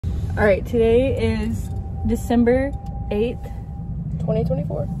All right, today is December 8th,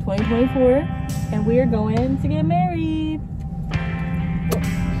 2024, and we are going to get married.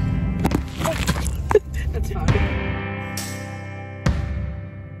 That's fine.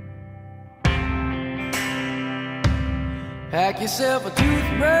 Pack yourself a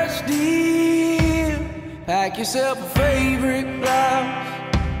toothbrush, dear. Pack yourself a favorite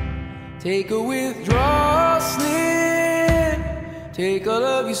blouse. Take a withdrawal slip. Take all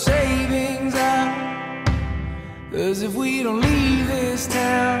of your savings out. 'Cause if we don't leave this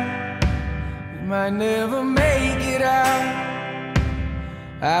town, we might never make it out.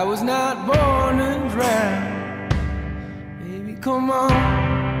 I was not born to drown. Baby, come on.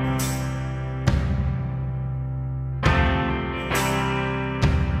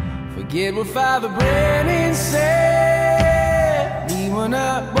 Forget what Father Brennan said. We were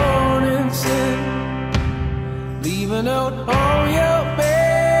not born in sin. Leave a note on your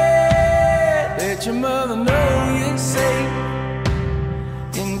bed. Let your mother know you're safe.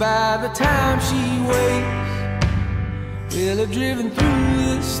 And by the time she wakes, we'll have driven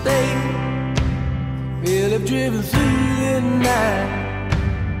through the state. We'll have driven through the night.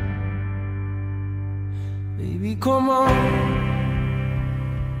 Baby, come on.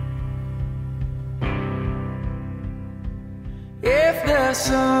 If the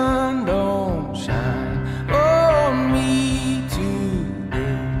sun don't shine on me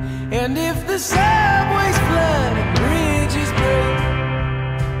today, and if the subways flood and bridges break,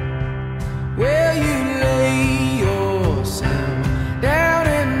 will you lay yourself down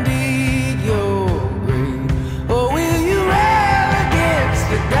and dig your grave? Or will you rail against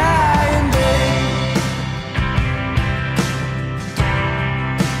the dying day?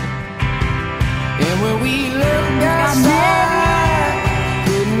 And when we look outside,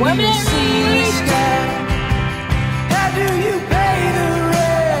 when you see the sky, how do you pay the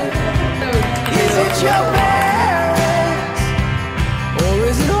rent? Is it your parents, or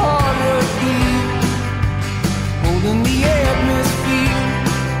is it hard work here, holding the atmosphere?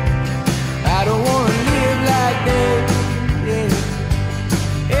 I don't wanna live like that, yeah.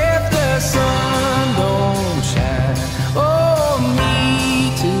 If the sun don't shine on me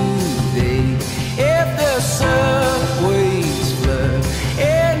today, if the subways flood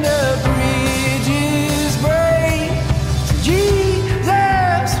and the bridges break,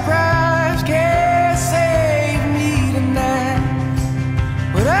 Jesus Christ can save me tonight.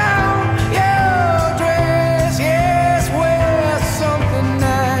 Put on your dress, yes, wear something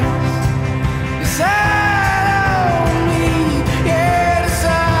nice. Decide on me, yeah,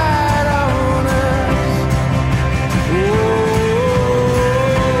 decide on us. Oh,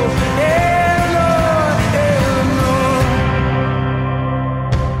 Eleanor, Eleanor.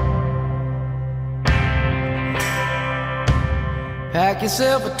 Pack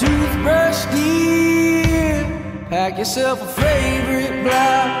yourself a toothbrush, dear. Pack yourself a favorite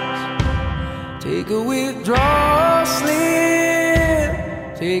blouse. Take a withdrawal slip.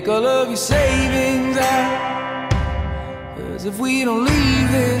 Take all of your savings out. 'Cause if we don't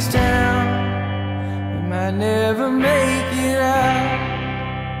leave this town, we might never make